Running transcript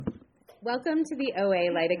Welcome to the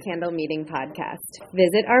OA Light a Candle Meeting podcast.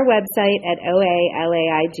 Visit our website at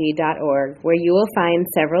oalaig.org, where you will find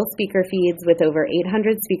several speaker feeds with over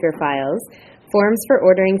 800 speaker files, forms for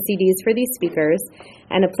ordering CDs for these speakers,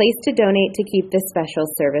 and a place to donate to keep this special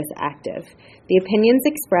service active. The opinions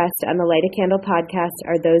expressed on the Light a Candle podcast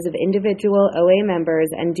are those of individual OA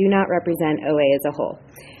members and do not represent OA as a whole.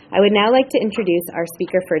 I would now like to introduce our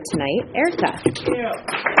speaker for tonight, Erica.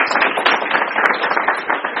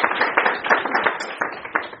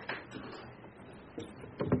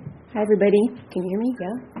 Hi, everybody. Can you hear me?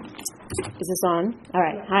 Yeah? Is this on? All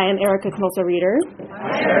right. Hi, I'm Erica, compulsive reader.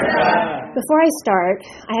 Hi, Erica. Before I start,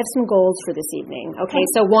 I have some goals for this evening. Okay,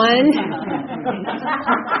 so one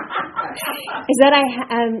is that I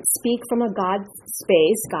speak from a God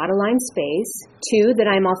space, God-aligned space. 2, that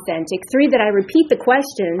I'm authentic. 3, that I repeat the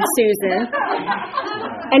question, Susan.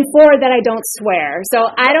 And 4, that I don't swear. So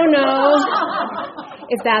I don't know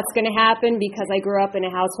if that's going to happen because I grew up in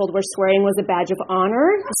a household where swearing was a badge of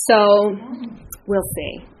honor. So we'll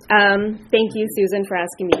see. Thank you, Susan, for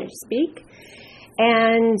asking me to speak.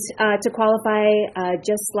 And to qualify,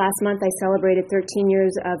 just last month I celebrated 13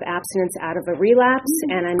 years of abstinence out of a relapse,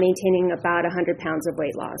 and I'm maintaining about 100 pounds of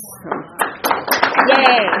weight loss.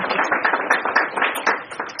 Yay!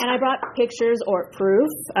 And I brought pictures or proof,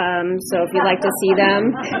 so if you'd like to see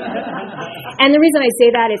them. And the reason I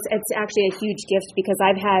say that, it's actually a huge gift because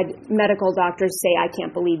I've had medical doctors say, I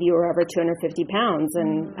can't believe you were over 250 pounds.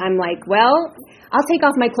 And I'm like, well, I'll take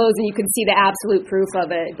off my clothes and you can see the absolute proof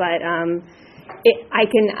of it. But I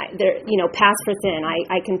can, pass for thin.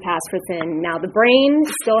 I can pass for thin. Now, the brain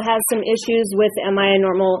still has some issues with, am I a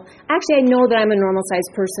normal? Actually, I know that I'm a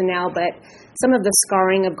normal-sized person now, but some of the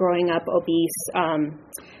scarring of growing up obese,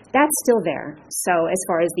 that's still there. So as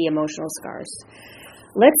far as the emotional scars.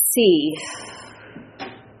 Let's see.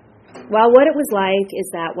 Well, what it was like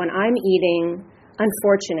is that when I'm eating,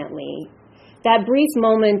 unfortunately, that brief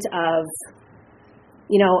moment of,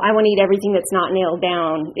 I want to eat everything that's not nailed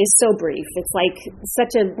down is so brief. It's like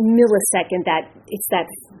such a millisecond that it's that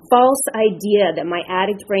false idea that my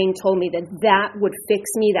addict brain told me that would fix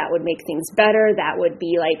me, that would make things better, that would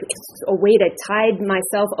be like a way to tide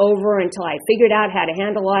myself over until I figured out how to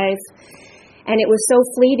handle life. And it was so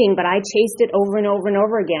fleeting, but I chased it over and over and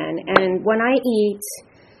over again. And when I eat,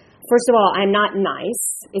 first of all, I'm not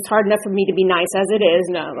nice. It's hard enough for me to be nice as it is.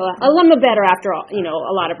 No, I'm better after all,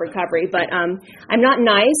 a lot of recovery. But I'm not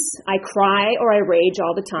nice. I cry or I rage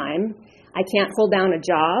all the time. I can't hold down a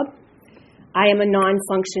job. I am a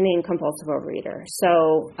non-functioning compulsive overeater.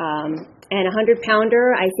 So, and a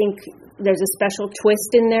 100-pounder, I think there's a special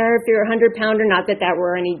twist in there if you're a 100-pounder. Not that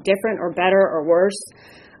were any different or better or worse,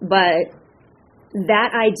 but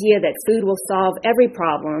that idea that food will solve every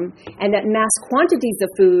problem and that mass quantities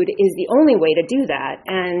of food is the only way to do that.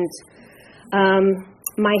 And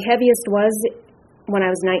my heaviest was when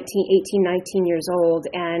I was 18, 19 years old.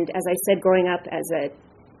 And as I said, growing up as a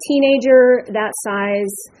teenager that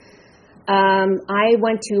size, I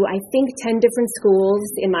went to, I think, 10 different schools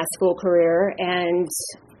in my school career, and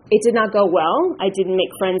it did not go well. I didn't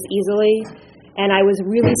make friends easily. And I was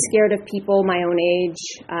really scared of people my own age,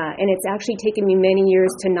 and it's actually taken me many years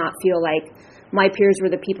to not feel like my peers were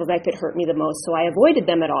the people that could hurt me the most, so I avoided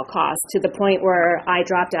them at all costs, to the point where I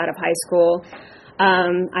dropped out of high school.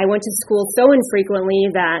 I went to school so infrequently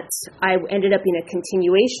that I ended up in a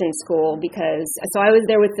continuation school so I was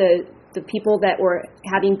there with the people that were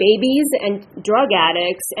having babies and drug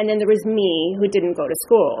addicts, and then there was me who didn't go to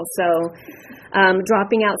school. So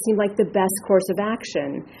dropping out seemed like the best course of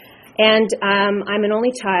action. And I'm an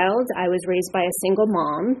only child. I was raised by a single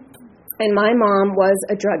mom, and my mom was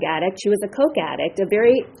a drug addict. She was a coke addict, a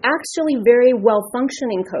very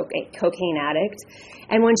well-functioning cocaine addict.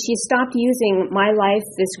 And when she stopped using my life,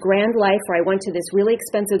 this grand life where I went to this really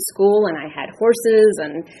expensive school and I had horses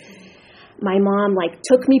and my mom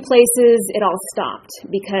took me places, it all stopped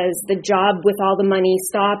because the job with all the money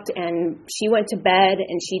stopped and she went to bed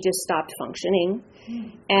and she just stopped functioning.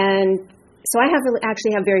 And so I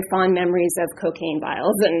actually have very fond memories of cocaine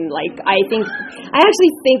vials, and I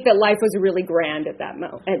actually think that life was really grand at that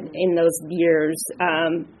in those years.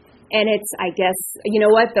 And it's, I guess, you know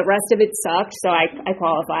what, the rest of it sucked, so I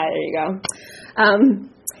qualify. There you go.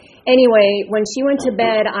 Anyway, when she went to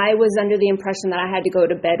bed, I was under the impression that I had to go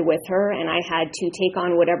to bed with her, and I had to take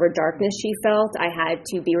on whatever darkness she felt. I had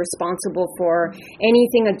to be responsible for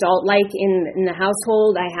anything adult-like in the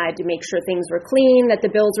household. I had to make sure things were clean, that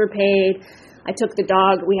the bills were paid. I took the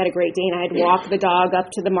dog. We had a great day, and I had to walk the dog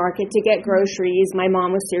up to the market to get groceries. My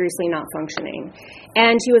mom was seriously not functioning.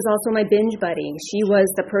 And she was also my binge buddy. She was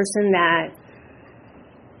the person that...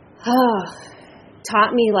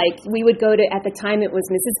 taught me, like, we would go to, at the time it was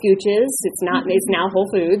Mrs. Gooch's, it's now Whole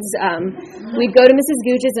Foods. We'd go to Mrs.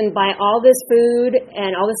 Gooch's and buy all this food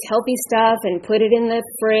and all this healthy stuff and put it in the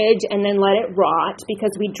fridge and then let it rot,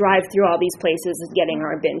 because we'd drive through all these places getting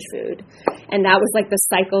our binge food. And that was like the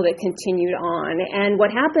cycle that continued on. And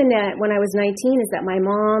what happened when I was 19 is that my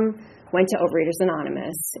mom went to Overeaters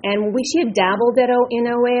Anonymous. And she had dabbled in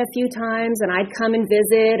OA a few times, and I'd come and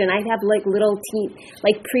visit, and I'd have like little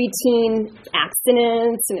preteen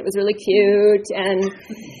abstinence, and it was really cute.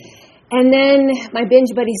 And then my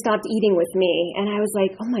binge buddy stopped eating with me, and I was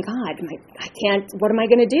like, oh my God, I can't, what am I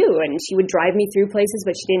going to do? And she would drive me through places,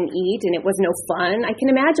 but she didn't eat, and it was no fun. I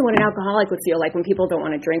can imagine what an alcoholic would feel like when people don't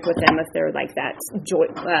want to drink with them, if they're like that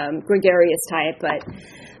gregarious type. But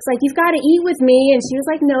it's like, you've got to eat with me. And she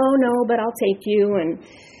was like, no, but I'll take you. And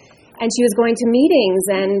she was going to meetings,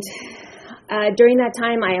 and during that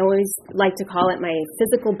time, I always like to call it my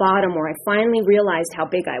physical bottom, where I finally realized how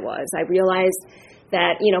big I was. I realized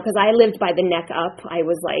that, because I lived by the neck up, I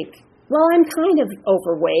was like, well, I'm kind of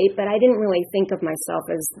overweight, but I didn't really think of myself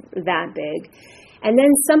as that big. And then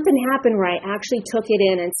something happened where I actually took it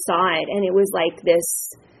in and saw it, and it was like this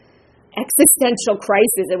existential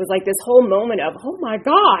crisis. It was like this whole moment of, oh my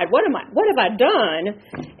God, what have I done?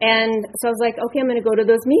 And so I was like, okay, I'm going to go to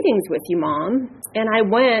those meetings with you, Mom. And I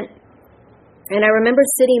went, and I remember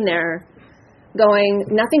sitting there going,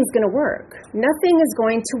 nothing's going to work. Nothing is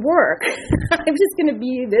going to work. I'm just going to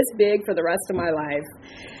be this big for the rest of my life.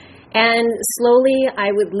 And slowly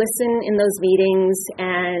I would listen in those meetings,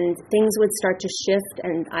 and things would start to shift,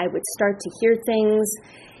 and I would start to hear things,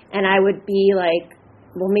 and I would be like,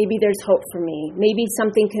 well, maybe there's hope for me. Maybe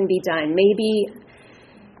something can be done. Maybe.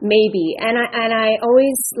 And I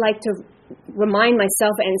always like to remind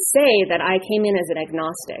myself and say that I came in as an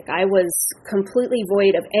agnostic. I was completely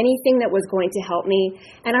void of anything that was going to help me.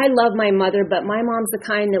 And I love my mother, but my mom's the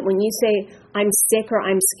kind that when you say, I'm sick or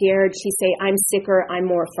I'm scared, she'd say, I'm sicker, I'm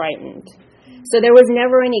more frightened. So there was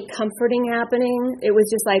never any comforting happening. It was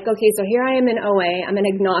just like, okay, so here I am in OA, I'm an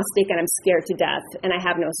agnostic, and I'm scared to death, and I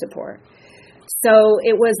have no support. So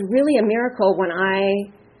it was really a miracle when I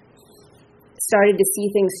started to see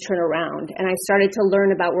things turn around, and I started to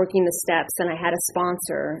learn about working the steps, and I had a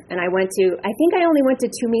sponsor, and I think I only went to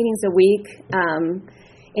 2 meetings a week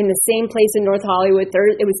in the same place in North Hollywood.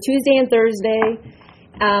 It was Tuesday and Thursday,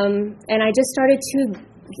 and I just started to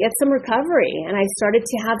get some recovery, and I started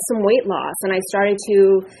to have some weight loss, and I started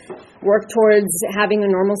to work towards having a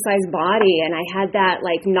normal-sized body, and I had that,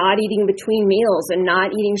 like, not eating between meals and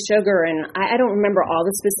not eating sugar, and I don't remember all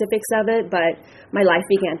the specifics of it, but my life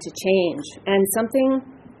began to change. And something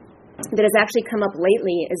that has actually come up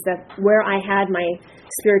lately is that where I had my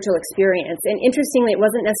spiritual experience, and interestingly, it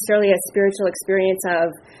wasn't necessarily a spiritual experience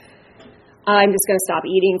of, I'm just going to stop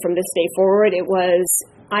eating from this day forward. It was,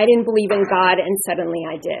 I didn't believe in God, and suddenly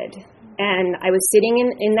I did. And I was sitting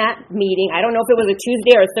in that meeting. I don't know if it was a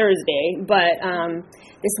Tuesday or a Thursday, but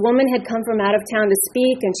this woman had come from out of town to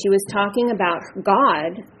speak, and she was talking about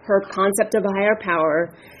God, her concept of a higher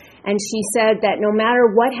power. And she said that no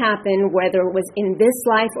matter what happened, whether it was in this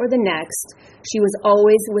life or the next, she was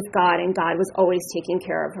always with God, and God was always taking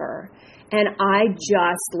care of her. And I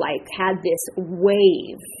just had this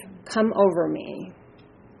wave come over me.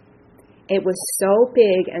 It was so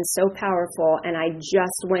big and so powerful, and I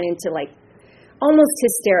just went into almost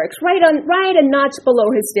hysterics, right a notch below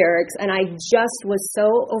hysterics, and I just was so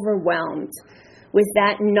overwhelmed with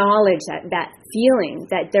that knowledge, that feeling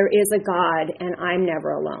that there is a God and I'm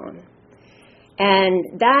never alone.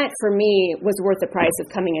 And that, for me, was worth the price of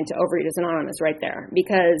coming into Overeaters Anonymous right there,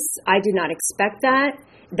 because I did not expect that.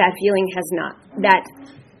 That feeling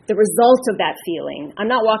the result of that feeling.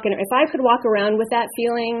 If I could walk around with that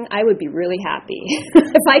feeling, I would be really happy.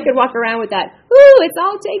 If I could walk around with that, it's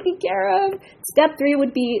all taken care of. Step 3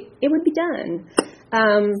 would be done.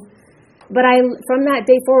 But from that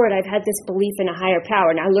day forward, I've had this belief in a higher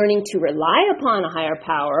power. Now, learning to rely upon a higher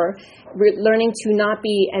power, learning to not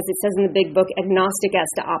be, as it says in the big book, agnostic as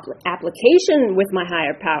to application with my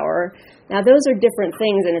higher power. Now, those are different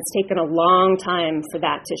things, and it's taken a long time for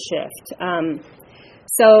that to shift.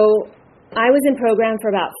 So I was in program for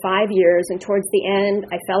about 5 years, and towards the end,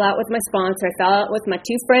 I fell out with my sponsor. I fell out with my 2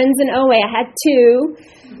 friends in OA. I had 2,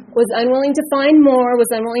 was unwilling to find more,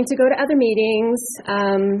 was unwilling to go to other meetings.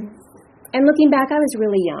 And looking back, I was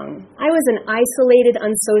really young. I was an isolated,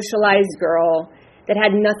 unsocialized girl that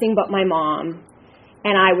had nothing but my mom.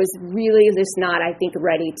 And I was really just not, I think,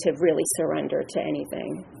 ready to really surrender to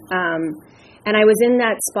anything. And I was in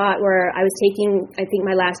that spot where I was taking, I think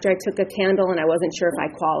my last year I took a candle and I wasn't sure if I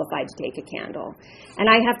qualified to take a candle. And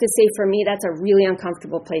I have to say, for me, that's a really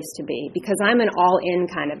uncomfortable place to be, because I'm an all-in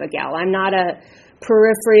kind of a gal. I'm not a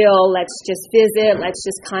peripheral, let's just visit, let's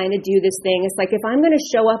just kind of do this thing. It's like, if I'm going to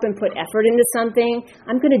show up and put effort into something,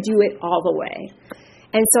 I'm going to do it all the way.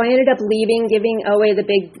 And so I ended up leaving, giving OA the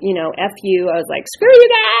big, F you. I was like, screw you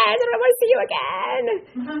guys, I don't want to see you again.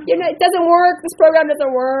 It doesn't work. This program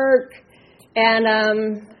doesn't work. And, I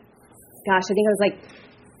think I was like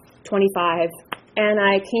 25. And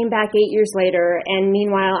I came back 8 years later, and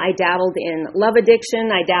meanwhile, I dabbled in love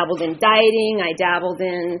addiction. I dabbled in dieting. I dabbled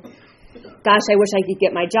in, I wish I could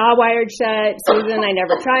get my jaw wired shut. Susan, I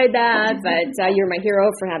never tried that, but you're my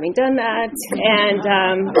hero for having done that. And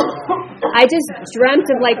I just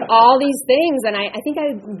dreamt of like all these things. And I think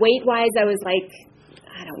weight-wise, I was like,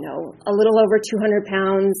 I don't know, a little over 200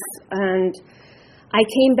 pounds. And I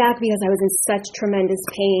came back because I was in such tremendous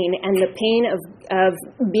pain. And the pain of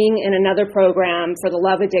being in another program for the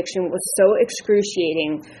love addiction was so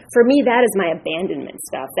excruciating. For me, that is my abandonment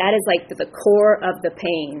stuff. That is like the core of the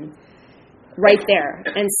pain. Right there.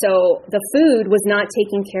 And so the food was not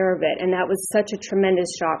taking care of it. And that was such a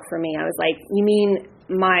tremendous shock for me. I was like, you mean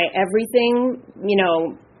my everything,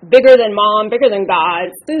 bigger than mom, bigger than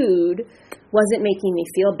God, food wasn't making me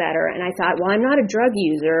feel better. And I thought, well, I'm not a drug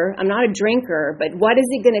user. I'm not a drinker. But what is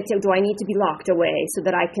it going to take? Do I need to be locked away so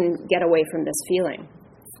that I can get away from this feeling?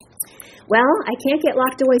 Well, I can't get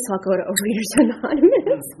locked away, so I'll go to Overeaters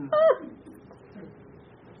Anonymous.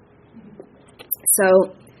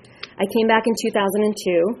 So I came back in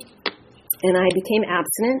 2002, and I became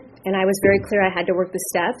abstinent, and I was very clear I had to work the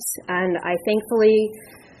steps, and I thankfully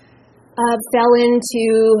fell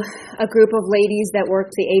into a group of ladies that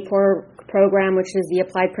worked the APOR program, which is the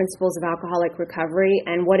Applied Principles of Alcoholic Recovery,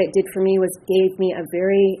 and what it did for me was gave me a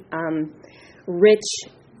very rich,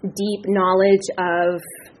 deep knowledge of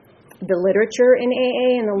the literature in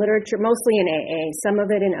AA, and the literature mostly in AA, some of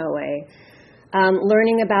it in OA,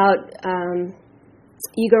 learning about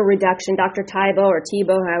ego reduction, Dr. Tybo or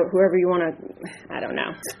Tebow, whoever you want to, I don't know.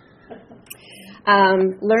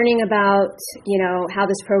 Learning about, how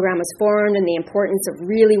this program was formed and the importance of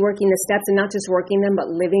really working the steps, and not just working them, but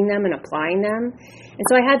living them and applying them. And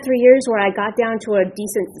so I had 3 years where I got down to a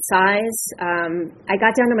decent size. I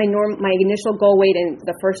got down to my initial goal weight in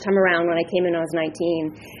the first time around when I came in when I was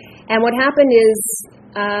 19. And what happened is,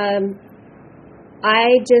 I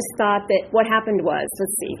just thought that what happened was,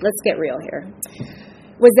 let's get real here,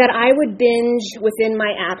 was that I would binge within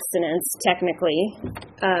my abstinence, technically,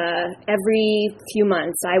 every few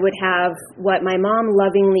months. I would have what my mom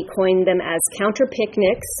lovingly coined them as counter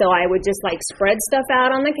picnics, so I would just spread stuff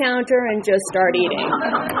out on the counter and just start eating.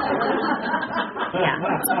 Yeah,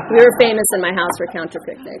 we were famous in my house for counter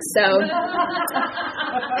picnics. So,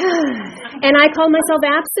 and I called myself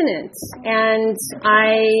abstinent, and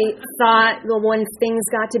I thought, well, when things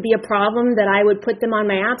got to be a problem, that I would put them on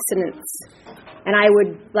my abstinence. And I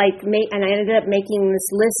would and I ended up making this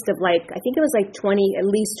list of I think it was 20, at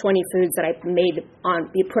least 20 foods that I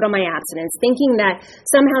put on my abstinence, thinking that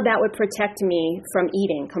somehow that would protect me from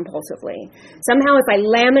eating compulsively. Somehow if I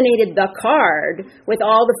laminated the card with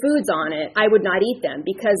all the foods on it, I would not eat them,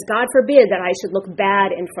 because God forbid that I should look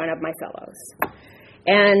bad in front of my fellows.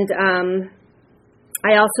 And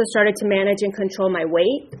I also started to manage and control my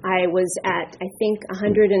weight. I was at, I think,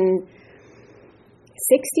 160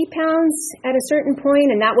 pounds at a certain point,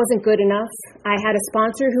 and that wasn't good enough. I had a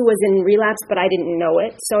sponsor who was in relapse, but I didn't know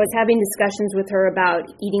it. So I was having discussions with her about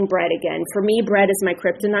eating bread again. For me, bread is my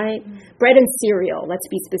kryptonite. Bread and cereal, let's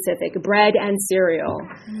be specific. Bread and cereal,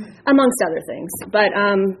 amongst other things. But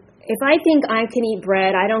if I think I can eat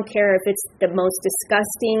bread, I don't care if it's the most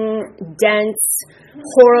disgusting, dense,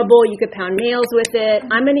 horrible, you could pound nails with it.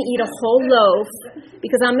 I'm going to eat a whole loaf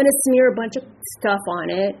because I'm going to smear a bunch of stuff on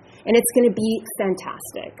it, and it's going to be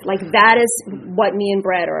fantastic. That is what me and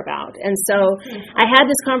bread are about. And so I had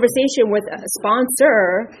this conversation with a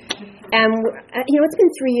sponsor, and, it's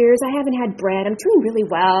been 3 years. I haven't had bread. I'm doing really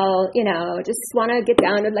well, just want to get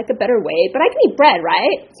down to a better weight. But I can eat bread,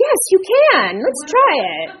 right? Yes, you can. Let's try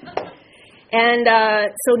it. And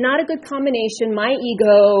so not a good combination. My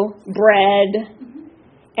ego, bread,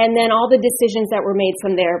 and then all the decisions that were made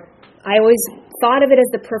from there. I always thought of it as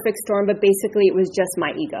the perfect storm, but basically it was just my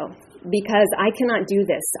ego, because I cannot do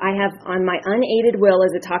this. I have, on my unaided will, as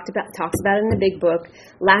it talks about in the big book,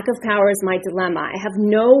 lack of power is my dilemma. I have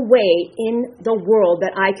no way in the world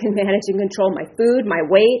that I can manage and control my food, my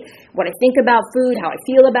weight, what I think about food, how I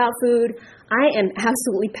feel about food. I am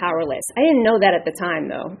absolutely powerless. I didn't know that at the time,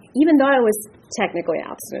 though, even though I was technically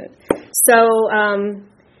abstinent. So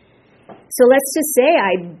So let's just say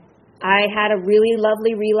I had a really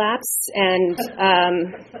lovely relapse, and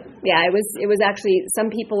it was actually, some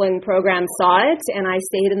people in the program saw it, and I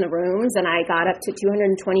stayed in the rooms, and I got up to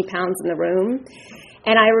 220 pounds in the room.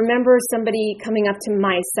 And I remember somebody coming up to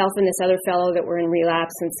myself and this other fellow that were in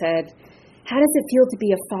relapse and said, "How does it feel to be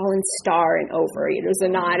a fallen star in Overeaters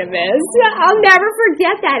Anonymous?" I'll never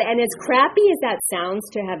forget that. And as crappy as that sounds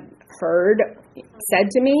to have heard said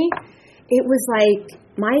to me, it was like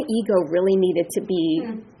my ego really needed to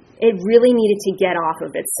be, it really needed to get off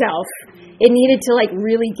of itself. It needed to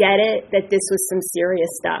really get it that this was some serious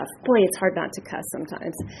stuff. Boy, it's hard not to cuss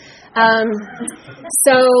sometimes.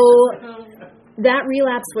 So that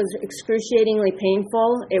relapse was excruciatingly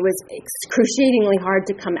painful. It was excruciatingly hard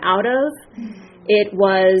to come out of. It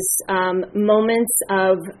was moments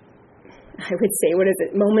of, I would say,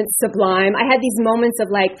 moments sublime. I had these moments of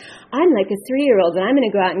I'm like a 3-year-old and I'm going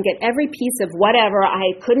to go out and get every piece of whatever I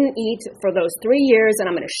couldn't eat for those 3 years and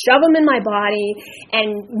I'm going to shove them in my body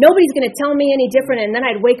and nobody's going to tell me any different. And then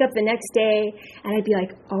I'd wake up the next day and I'd be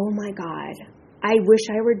like, oh my God, I wish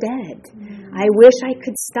I were dead. I wish I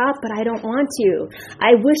could stop, but I don't want to.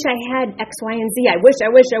 I wish I had X, Y, and Z. I wish.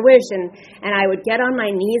 And I would get on my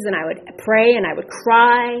knees and I would pray and I would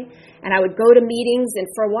cry and I would go to meetings. And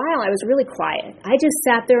for a while, I was really quiet. I just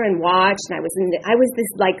sat there and watched, and I was this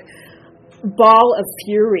ball of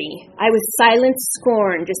fury. I was silent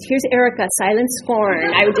scorn. Just, here's Erica, silent scorn.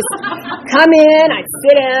 I would just come in, I'd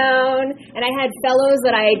sit down, and I had fellows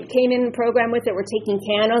that I came in the program with that were taking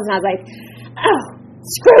candles, and I was like, oh,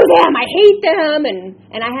 screw them, I hate them.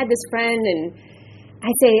 And I had this friend, and I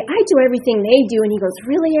say, I do everything they do. And he goes,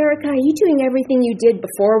 really, Erica, are you doing everything you did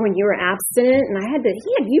before when you were abstinent? And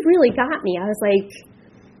you really got me. I was like,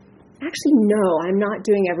 actually, no, I'm not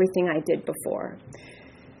doing everything I did before.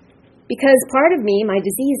 Because part of me, my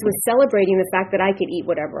disease, was celebrating the fact that I could eat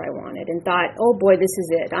whatever I wanted and thought, oh boy, this is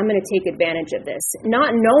it. I'm going to take advantage of this.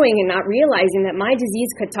 Not knowing and not realizing that my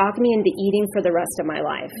disease could talk me into eating for the rest of my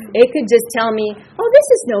life. It could just tell me, oh, this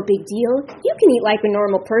is no big deal. You can eat like a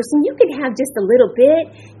normal person. You can have just a little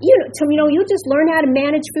bit. You'll just learn how to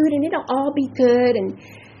manage food and it'll all be good. And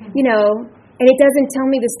it doesn't tell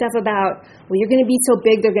me the stuff about, well, you're going to be so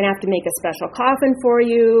big, they're going to have to make a special coffin for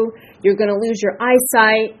you. You're going to lose your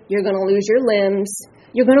eyesight. You're going to lose your limbs.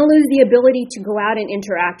 You're going to lose the ability to go out and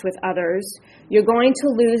interact with others. You're going to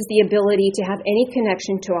lose the ability to have any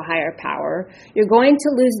connection to a higher power. You're going to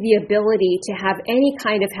lose the ability to have any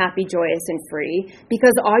kind of happy, joyous, and free,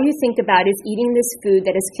 because all you think about is eating this food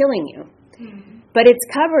that is killing you. But it's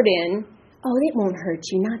covered in, oh, it won't hurt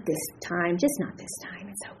you, not this time, just not this time,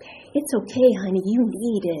 it's okay. It's okay, honey, you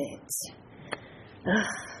need it. Ugh.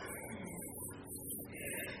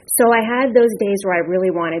 So I had those days where I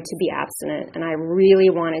really wanted to be abstinent, and I really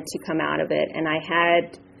wanted to come out of it, and I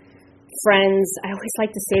had friends, I always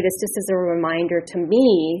like to say this just as a reminder to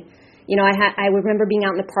me, I remember being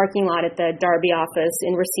out in the parking lot at the Darby office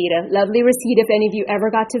in Reseda. Lovely Reseda, if any of you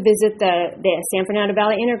ever got to visit the San Fernando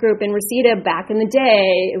Valley Intergroup in Reseda back in the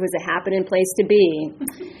day, it was a happening place to be.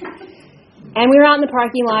 And we were out in the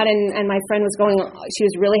parking lot, and my friend she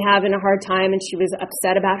was really having a hard time, and she was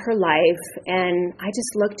upset about her life. And I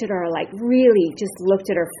just looked at her, really just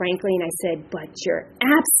looked at her frankly, and I said, but you're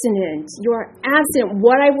abstinent. You're abstinent.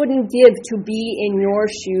 What I wouldn't give to be in your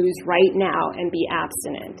shoes right now and be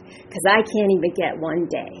abstinent, because I can't even get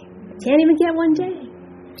one day. Can't even get one day.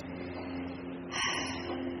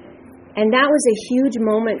 And that was a huge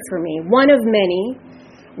moment for me, one of many,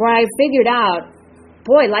 where I figured out,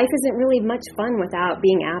 boy, life isn't really much fun without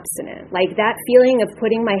being abstinent. Like that feeling of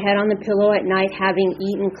putting my head on the pillow at night, having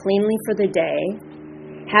eaten cleanly for the day,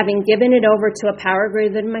 having given it over to a power greater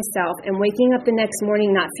than myself, and waking up the next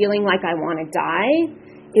morning not feeling like I want to die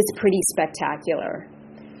is pretty spectacular.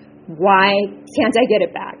 Why can't I get it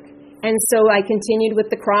back? And so I continued with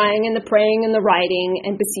the crying and the praying and the writing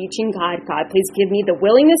and beseeching God, please give me the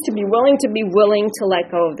willingness to be willing to let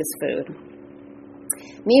go of this food.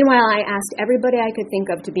 Meanwhile, I asked everybody I could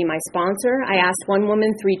think of to be my sponsor. I asked one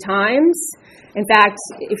woman 3 times. In fact,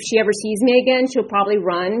 if she ever sees me again, she'll probably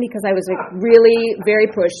run because I was really very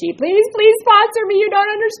pushy. Please sponsor me. You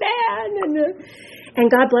don't understand.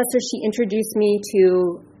 And God bless her, she introduced me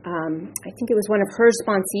to, I think it was one of her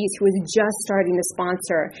sponsees who was just starting to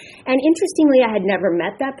sponsor. And interestingly, I had never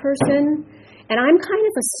met that person. And I'm kind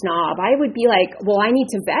of a snob. I would be like, well, I need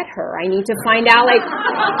to vet her. I need to find out,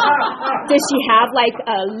 does she have,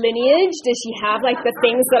 a lineage? Does she have, the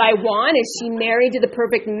things that I want? Is she married to the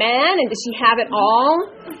perfect man? And does she have it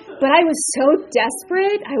all? But I was so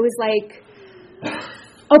desperate. I was like,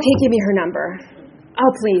 okay, give me her number.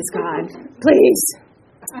 Oh, please, God. Please.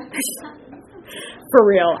 For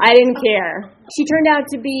real. I didn't care. She turned out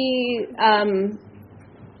to be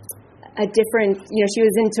a different, she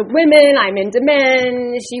was into women, I'm into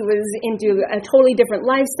men. She was into a totally different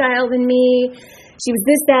lifestyle than me. She was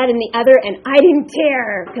this, that, and the other, and I didn't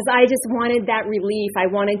care because I just wanted that relief. I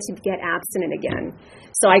wanted to get abstinent again.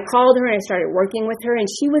 So I called her and I started working with her, and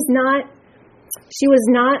she was not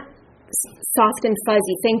soft and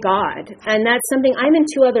fuzzy, thank God. And that's something, I'm in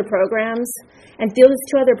 2 other programs, and those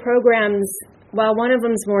 2 other programs, well, one of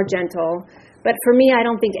them's more gentle, but for me, I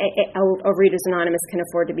don't think Overeaters Anonymous can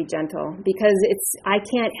afford to be gentle, because I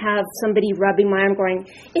can't have somebody rubbing my arm going,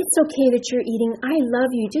 it's okay that you're eating, I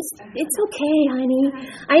love you, it's okay, honey.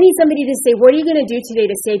 I need somebody to say, what are you going to do today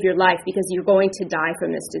to save your life, because you're going to die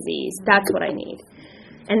from this disease. That's what I need.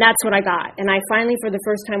 And that's what I got. And I finally, for the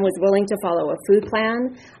first time, was willing to follow a food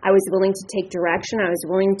plan. I was willing to take direction. I was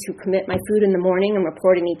willing to commit my food in the morning and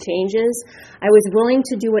report any changes. I was willing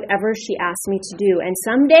to do whatever she asked me to do. And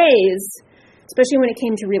some days, especially when it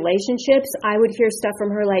came to relationships, I would hear stuff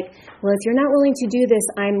from her like, well, if you're not willing to do this,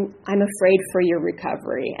 I'm afraid for your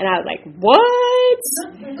recovery. And I was like, what?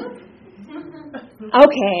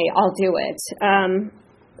 Okay, I'll do it.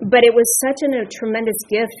 But it was such a tremendous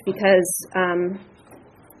gift because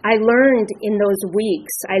I learned in those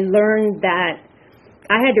weeks, that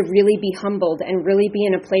I had to really be humbled and really be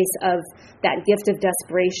in a place of that gift of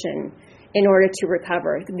desperation in order to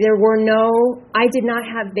recover. I did not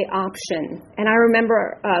have the option. And I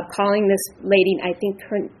remember calling this lady,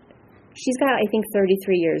 she's got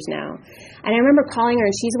 33 years now. And I remember calling her,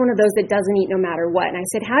 and she's one of those that doesn't eat no matter what. And I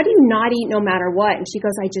said, how do you not eat no matter what? And she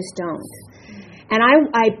goes, I just don't. And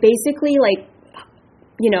I basically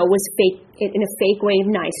was fake, in a fake way,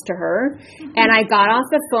 nice to her. And I got off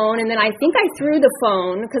the phone, and then I think I threw the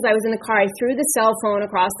phone, because I was in the car, I threw the cell phone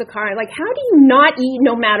across the car. Like, how do you not eat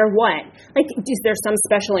no matter what? Like, is there some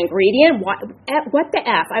special ingredient? What the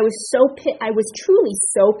F? I was truly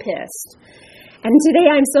so pissed. And today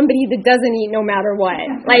I'm somebody that doesn't eat no matter what.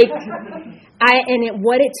 What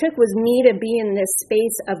it took was me to be in this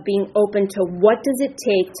space of being open to what does it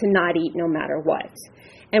take to not eat no matter what.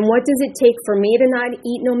 And what does it take for me to not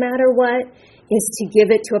eat no matter what is to give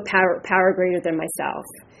it to a power greater than myself.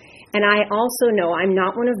 And I also know I'm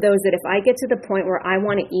not one of those that if I get to the point where I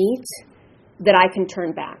want to eat, that I can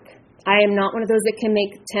turn back. I am not one of those that can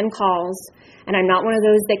make 10 calls, and I'm not one of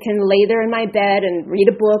those that can lay there in my bed and read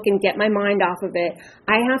a book and get my mind off of it.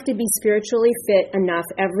 I have to be spiritually fit enough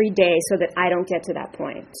every day so that I don't get to that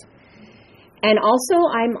point. And also,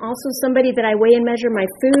 I'm also somebody that I weigh and measure my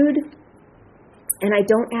food, and I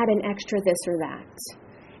don't add an extra this or that.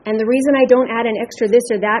 And the reason I don't add an extra this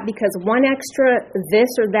or that, because one extra this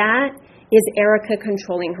or that is Erica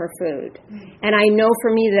controlling her food. And I know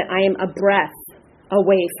for me that I am a breath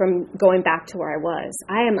away from going back to where I was.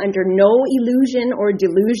 I am under no illusion or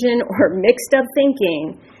delusion or mixed up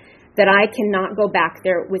thinking that I cannot go back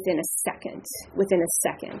there within a second.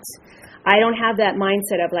 I don't have that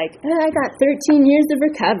mindset of like, I got 13 years of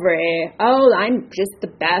recovery. Oh, I'm just the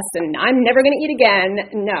best and I'm never going to eat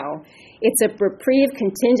again. No, it's a reprieve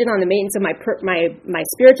contingent on the maintenance of my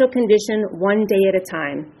spiritual condition one day at a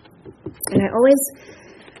time. And I always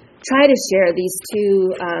try to share these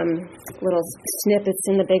 2 little snippets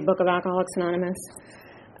in the Big Book of Alcoholics Anonymous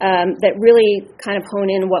that really kind of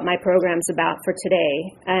hone in what my program's about for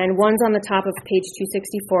today. And one's on the top of page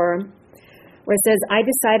 264, where it says, I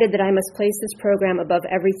decided that I must place this program above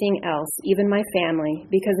everything else, even my family,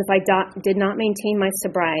 because if I did not maintain my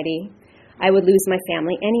sobriety, I would lose my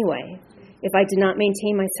family anyway. If I did not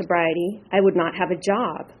maintain my sobriety, I would not have a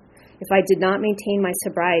job. If I did not maintain my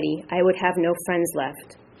sobriety, I would have no friends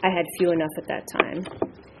left. I had few enough at that time.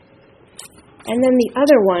 And then the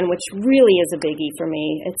other one, which really is a biggie for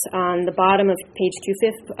me, it's on the bottom of page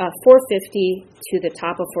 450 to the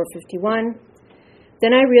top of 451.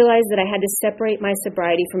 Then I realized that I had to separate my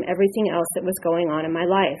sobriety from everything else that was going on in my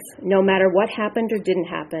life. No matter what happened or didn't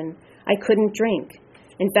happen, I couldn't drink.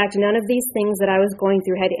 In fact, none of these things that I was going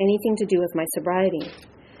through had anything to do with my sobriety.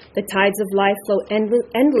 The tides of life flow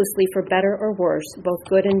endlessly for better or worse, both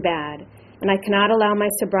good and bad. And I cannot allow my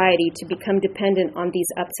sobriety to become dependent on these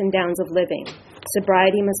ups and downs of living.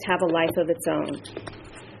 Sobriety must have a life of its own.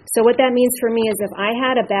 So what that means for me is if I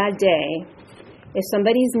had a bad day, if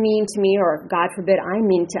somebody's mean to me, or God forbid I'm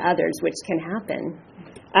mean to others, which can happen,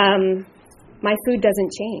 my food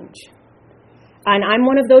doesn't change. And I'm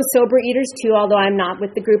one of those sober eaters too, although I'm not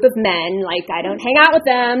with the group of men. Like, I don't hang out with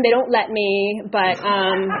them. They don't let me. But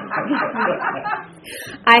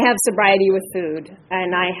I have sobriety with food.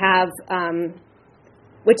 And I have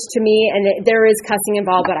which to me, and there is cussing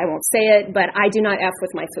involved, but I won't say it, but I do not F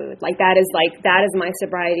with my food. That is my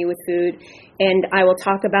sobriety with food. And I will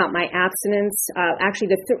talk about my abstinence.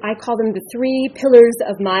 Actually, I call them the 3 pillars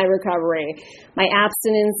of my recovery. My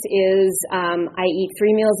abstinence is I eat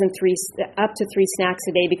 3 meals and up to 3 snacks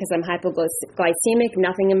a day because I'm hypoglycemic,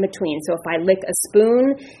 nothing in between. So if I lick a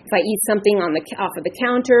spoon, if I eat something off of the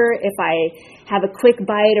counter, if I have a quick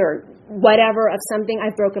bite or whatever of something,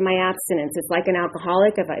 I've broken my abstinence. It's like an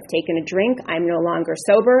alcoholic. If I've taken a drink, I'm no longer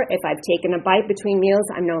sober. If I've taken a bite between meals,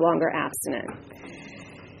 I'm no longer abstinent.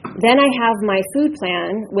 Then I have my food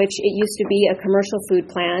plan, which it used to be a commercial food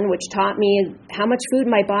plan, which taught me how much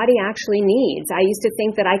food my body actually needs. I used to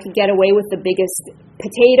think that I could get away with the biggest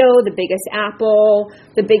potato, the biggest apple,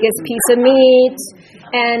 the biggest piece of meat,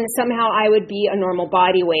 and somehow I would be a normal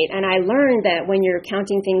body weight. And I learned that when you're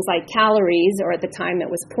counting things like calories, or at the time it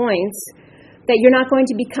was points, that you're not going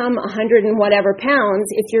to become 100 and whatever pounds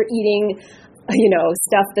if you're eating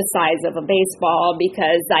stuff the size of a baseball,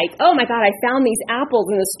 because oh my God, I found these apples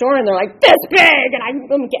in the store and they're this big and I'm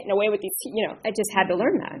getting away with these, I just had to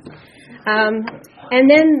learn that. And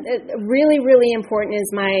then really, really important is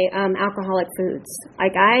my alcoholic foods.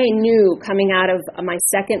 I knew coming out of my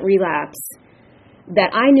second relapse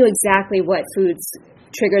that I knew exactly what foods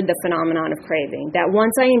triggered the phenomenon of craving. That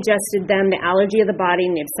once I ingested them, the allergy of the body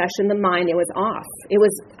and the obsession of the mind, it was off.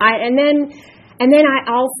 And then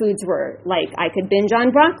all foods were I could binge on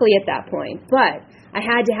broccoli at that point, but I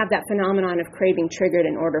had to have that phenomenon of craving triggered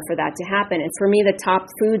in order for that to happen. And for me, the top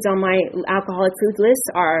foods on my alcoholic food list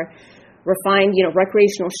are refined,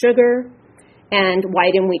 recreational sugar and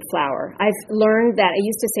white and wheat flour. I've learned that I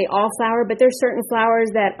used to say all flour, but there's certain flours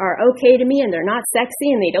that are okay to me and they're not sexy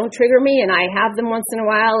and they don't trigger me, and I have them once in a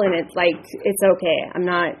while and it's it's okay. I'm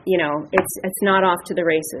not, it's not off to the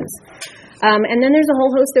races. And then there's a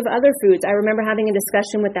whole host of other foods. I remember having a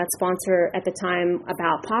discussion with that sponsor at the time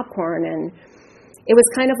about popcorn, and it was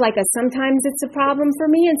kind of sometimes it's a problem for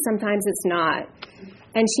me and sometimes it's not.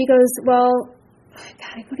 And she goes, well,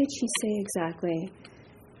 God, what did she say exactly?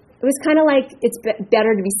 It was kind of it's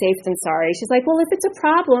better to be safe than sorry. She's like, well, if it's a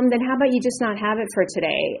problem, then how about you just not have it for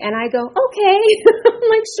today? And I go, okay.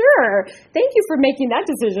 I'm sure. Thank you for making that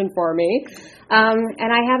decision for me.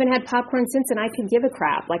 And I haven't had popcorn since, and I could give a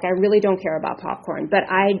crap. I really don't care about popcorn. But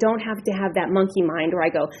I don't have to have that monkey mind where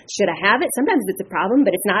I go, should I have it? Sometimes it's a problem,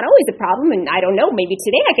 but it's not always a problem. And I don't know. Maybe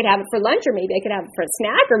today I could have it for lunch, or maybe I could have it for a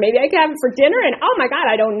snack, or maybe I could have it for dinner. And oh my God,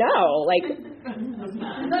 I don't know.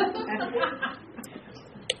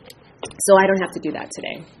 So I don't have to do that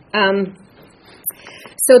today.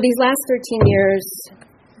 So these last 13 years,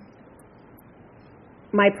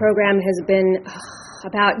 my program has been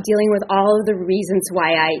about dealing with all of the reasons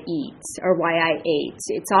why I eat or why I ate.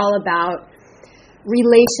 It's all about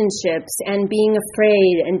relationships and being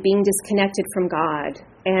afraid and being disconnected from God.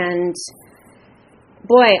 And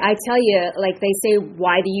boy, I tell you, they say,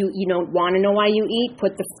 why do you want to know why you eat?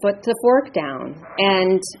 Put the fork down.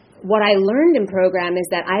 And what I learned in program is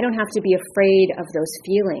that I don't have to be afraid of those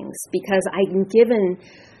feelings, because I'm given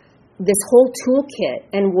this whole toolkit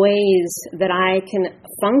and ways that I can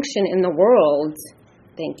function in the world.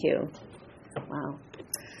 Thank you. Wow.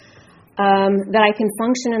 That I can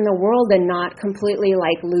function in the world and not completely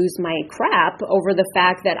lose my crap over the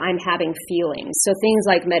fact that I'm having feelings. So things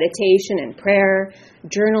like meditation and prayer,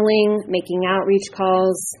 journaling, making outreach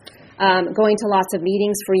calls, going to lots of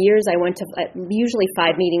meetings. For years, I went to usually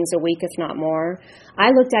 5 meetings a week, if not more. I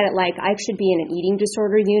looked at it I should be in an eating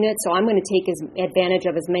disorder unit, so I'm going to take advantage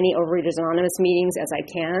of as many Overeaters Anonymous meetings as I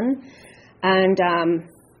can.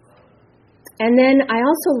 And then I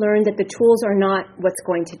also learned that the tools are not what's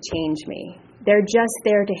going to change me. They're just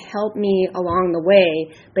there to help me along the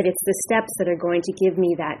way, but it's the steps that are going to give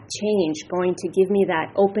me that change, going to give me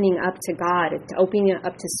that opening up to God, opening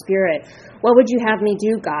up to Spirit. What would you have me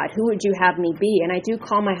do, God? Who would you have me be? And I do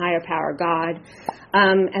call my higher power God.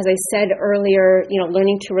 As I said earlier,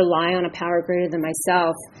 learning to rely on a power greater than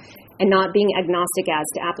myself and not being agnostic as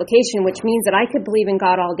to application, which means that I could believe in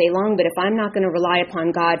God all day long, but if I'm not going to rely upon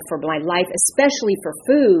God for my life, especially for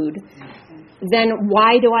food, then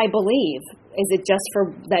why do I believe? Is it just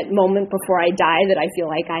for that moment before I die that I feel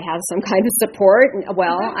like I have some kind of support?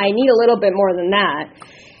 Well, I need a little bit more than that.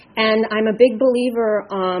 And I'm a big believer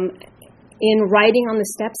in writing on the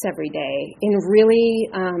steps every day, in really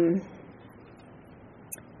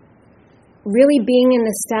really being in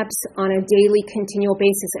the steps on a daily, continual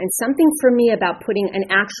basis, and something for me about putting an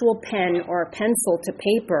actual pen or a pencil to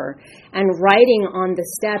paper and writing on the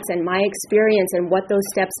steps and my experience and what those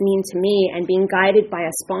steps mean to me and being guided by a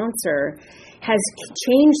sponsor has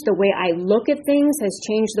changed the way I look at things, has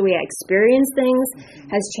changed the way I experience things,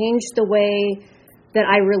 has changed the way that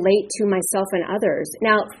I relate to myself and others.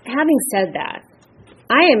 Now, having said that,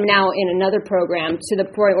 I am now in another program to the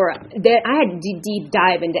point where I had to deep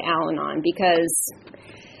dive into Al-Anon because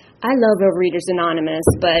I love Overeaters Anonymous,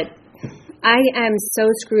 but I am so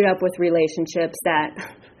screwed up with relationships that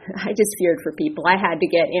I just feared for people. I had to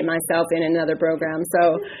get myself in another program.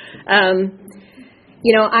 So,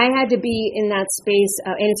 I had to be in that space,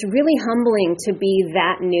 and it's really humbling to be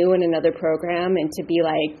that new in another program and to be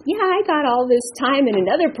like, yeah, I got all this time in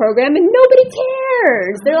another program and nobody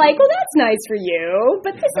cares. They're like, well, that's nice for you,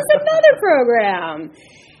 but this is another program.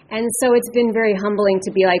 And so it's been very humbling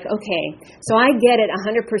to be like, okay, so I get it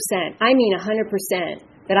 100%. I mean 100%.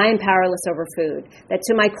 That I am powerless over food, that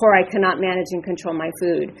to my core I cannot manage and control my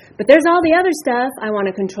food. But there's all the other stuff. I want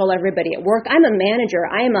to control everybody at work. I'm a manager.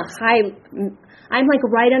 I'm like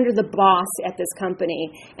right under the boss at this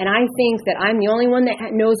company. And I think that I'm the only one that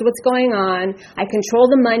knows what's going on. I control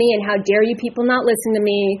the money, and how dare you people not listen to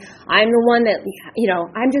me. I'm the one that,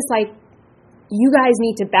 I'm just like, you guys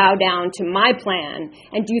need to bow down to my plan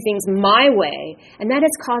and do things my way. And that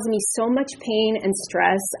has caused me so much pain and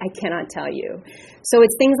stress, I cannot tell you. So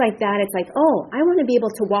it's things like that. It's like, I want to be able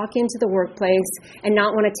to walk into the workplace and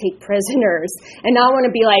not want to take prisoners and not want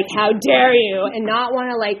to be like, how dare you? And not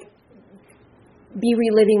want to be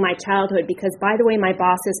reliving my childhood because, by the way, my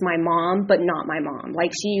boss is my mom, but not my mom.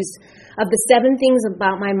 Like, she's, of the 7 things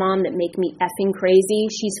about my mom that make me effing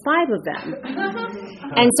crazy, she's 5 of them.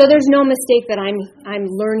 And so there's no mistake that I'm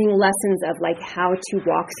learning lessons of how to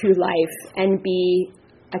walk through life and be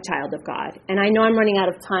a child of God. And I know I'm running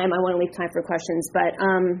out of time. I want to leave time for questions, but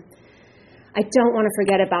I don't want to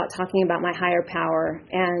forget about talking about my higher power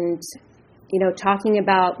and talking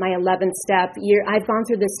about my 11th step. I've gone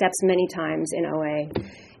through the steps many times in OA.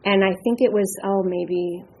 And I think it was,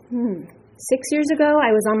 maybe 6 years ago,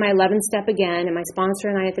 I was on my 11th step again, and my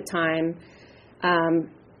sponsor and I at the time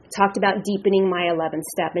talked about deepening my 11th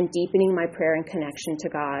step and deepening my prayer and connection to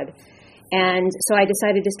God. And so I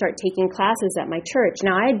decided to start taking classes at my church.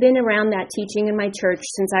 Now, I had been around that teaching in my church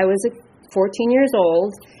since I was 14 years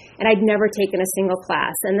old, and I'd never taken a single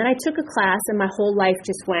class. And then I took a class, and my whole life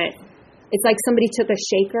just went, it's like somebody took a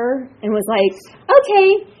shaker and was like,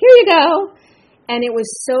 okay, here you go. And it was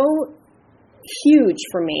so huge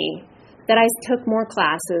for me that I took more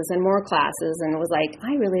classes and was like,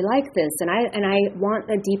 I really like this, and I want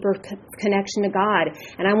a deeper connection to God,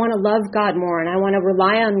 and I want to love God more, and I want to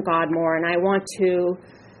rely on God more, and I want to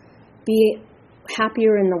be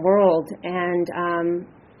happier in the world. And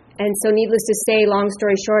so needless to say, long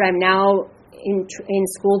story short, I'm now in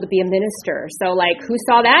school to be a minister. So who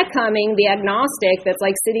saw that coming? The agnostic that's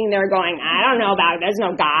sitting there going, I don't know about it. There's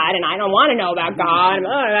no God, and I don't want to know about God.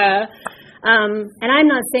 And I'm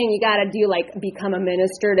not saying you got to become a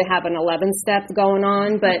minister to have an 11th step going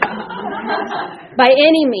on, but by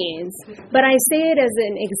any means. But I say it as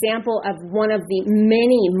an example of one of the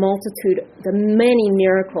many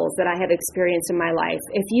miracles that I have experienced in my life.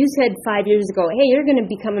 If you said 5 years ago, hey, you're going to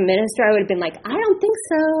become a minister, I would have been like, I don't think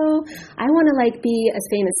so. I want to be a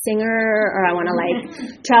famous singer, or I want to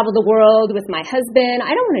travel the world with my husband.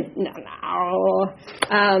 I don't want to, no.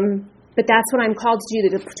 But that's what I'm called to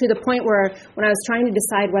do, to the point where when I was trying to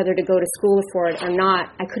decide whether to go to school for it or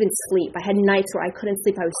not, I couldn't sleep. I had nights where I couldn't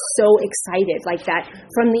sleep. I was so excited like that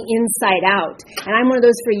from the inside out. And I'm one of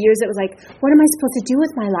those for years that was like, what am I supposed to do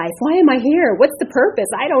with my life? Why am I here? What's the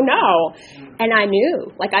purpose? I don't know. And I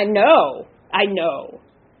knew. I know.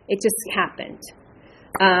 It just happened.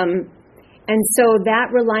 And so that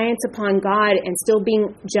reliance upon God and still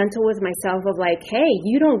being gentle with myself of hey,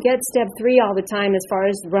 you don't get step 3 all the time as far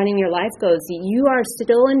as running your life goes. You are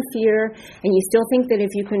still in fear, and you still think that if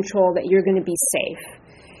you control that you're going to be safe.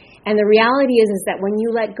 And the reality is that when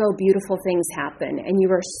you let go, beautiful things happen, and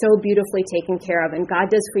you are so beautifully taken care of, and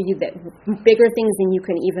God does for you that bigger things than you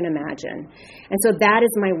can even imagine. And so that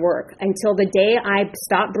is my work until the day I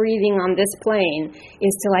stop breathing on this plane,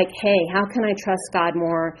 is to hey, how can I trust God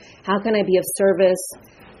more? How can I be of service?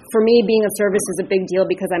 For me, being of service is a big deal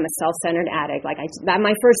because I'm a self-centered addict.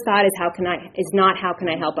 My first thought is not how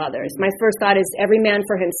can I help others. My first thought is every man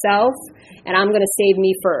for himself, and I'm going to save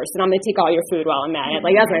me first, and I'm going to take all your food while I'm at it.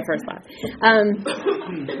 That's my first thought.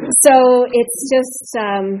 So it's just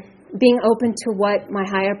being open to what my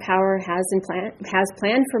higher power has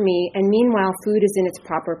planned for me, and meanwhile, food is in its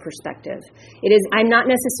proper perspective. I'm not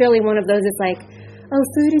necessarily one of those that's like, oh,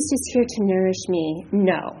 food is just here to nourish me.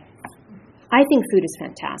 No. I think food is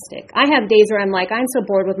fantastic. I have days where I'm like, I'm so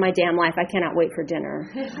bored with my damn life, I cannot wait for dinner.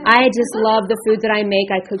 I just love the food that I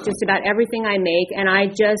make. I cook just about everything I make, and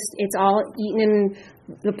it's all eaten in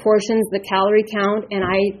the portions, the calorie count, and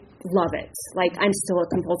I love it. Like, I'm still a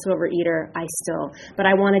compulsive overeater. But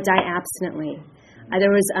I want to die abstinently.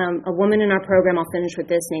 There was a woman in our program, I'll finish with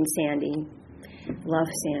this, named Sandy.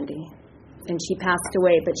 Love Sandy. And she passed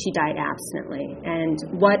away, but she died abstinently. And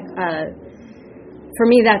for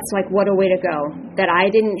me, that's like, what a way to go. That I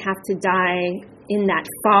didn't have to die in that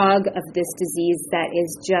fog of this disease that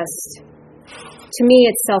is just, to me,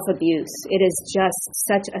 it's self-abuse. It is just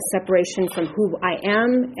such a separation from who I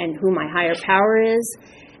am and who my higher power is.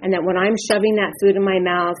 And that when I'm shoving that food in my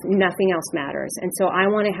mouth, nothing else matters. And so I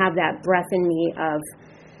want to have that breath in me of,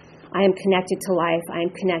 I am connected to life, I am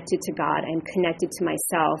connected to God, I am connected to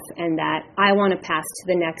myself, and that I want to pass to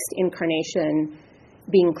the next incarnation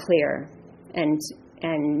being clear and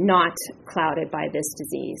not clouded by this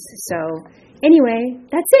disease. So anyway,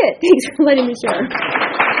 that's it. Thanks for letting me share.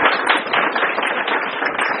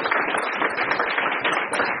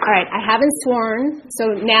 All right, I haven't sworn, so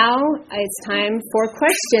now it's time for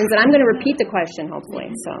questions, and I'm going to repeat the question, hopefully.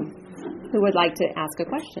 So who would like to ask a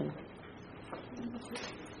question?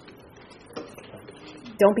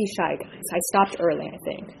 Don't be shy, guys. I stopped early, I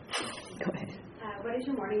think. Go ahead. What is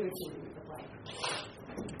your morning routine look like?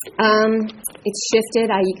 It's shifted.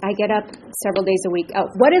 I get up several days a week. Oh,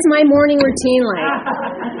 what is my morning routine like?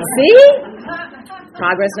 See?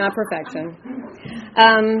 Progress, not perfection.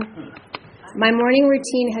 My morning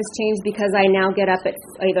routine has changed because I now get up at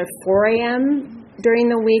either 4 a.m. during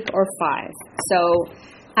the week or 5. So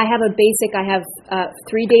I have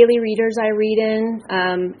 3 daily readers I read in,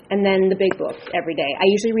 and then the big book every day. I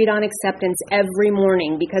usually read On Acceptance every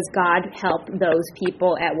morning because God help those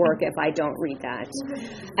people at work if I don't read that.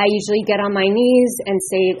 I usually get on my knees and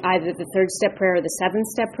say either the 3rd step prayer or the 7th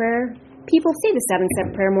step prayer. People say the 7th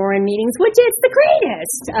step prayer more in meetings, which is the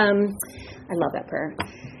greatest. I love that prayer.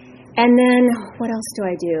 And then what else do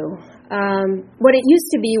I do? What it used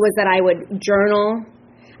to be was that I would journal,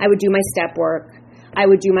 I would do my step work, I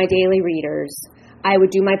would do my daily readers, I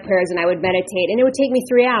would do my prayers, and I would meditate, and it would take me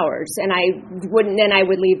 3 hours, and I would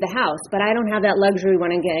leave the house. But I don't have that luxury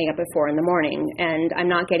when I'm getting up at 4 in the morning, and I'm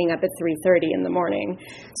not getting up at 3:30 in the morning.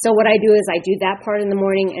 So what I do is I do that part in the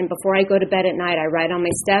morning, and before I go to bed at night, I write on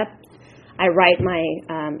my step. I write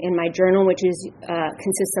in my journal, which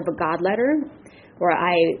consists of a God letter, where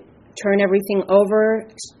I turn everything over,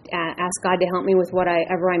 ask God to help me with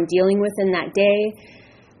whatever I'm dealing with in that day.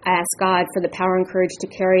 I ask God for the power and courage to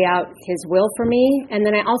carry out His will for me. And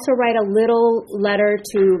then I also write a little letter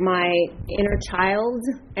to my inner child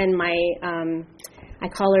and I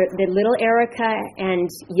call her the little Erica and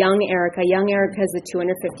young Erica. Young Erica is the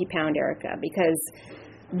 250-pound Erica, because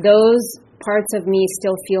those parts of me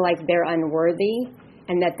still feel like they're unworthy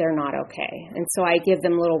and that they're not okay. And so I give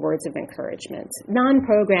them little words of encouragement.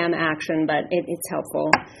 Non-program action, but it's helpful.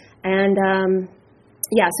 And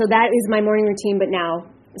so that is my morning routine, but now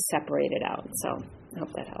separated out. So I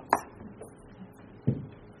hope that helps.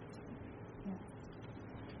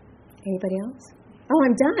 Anybody else? Oh,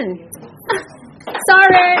 I'm done.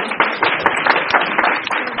 Sorry.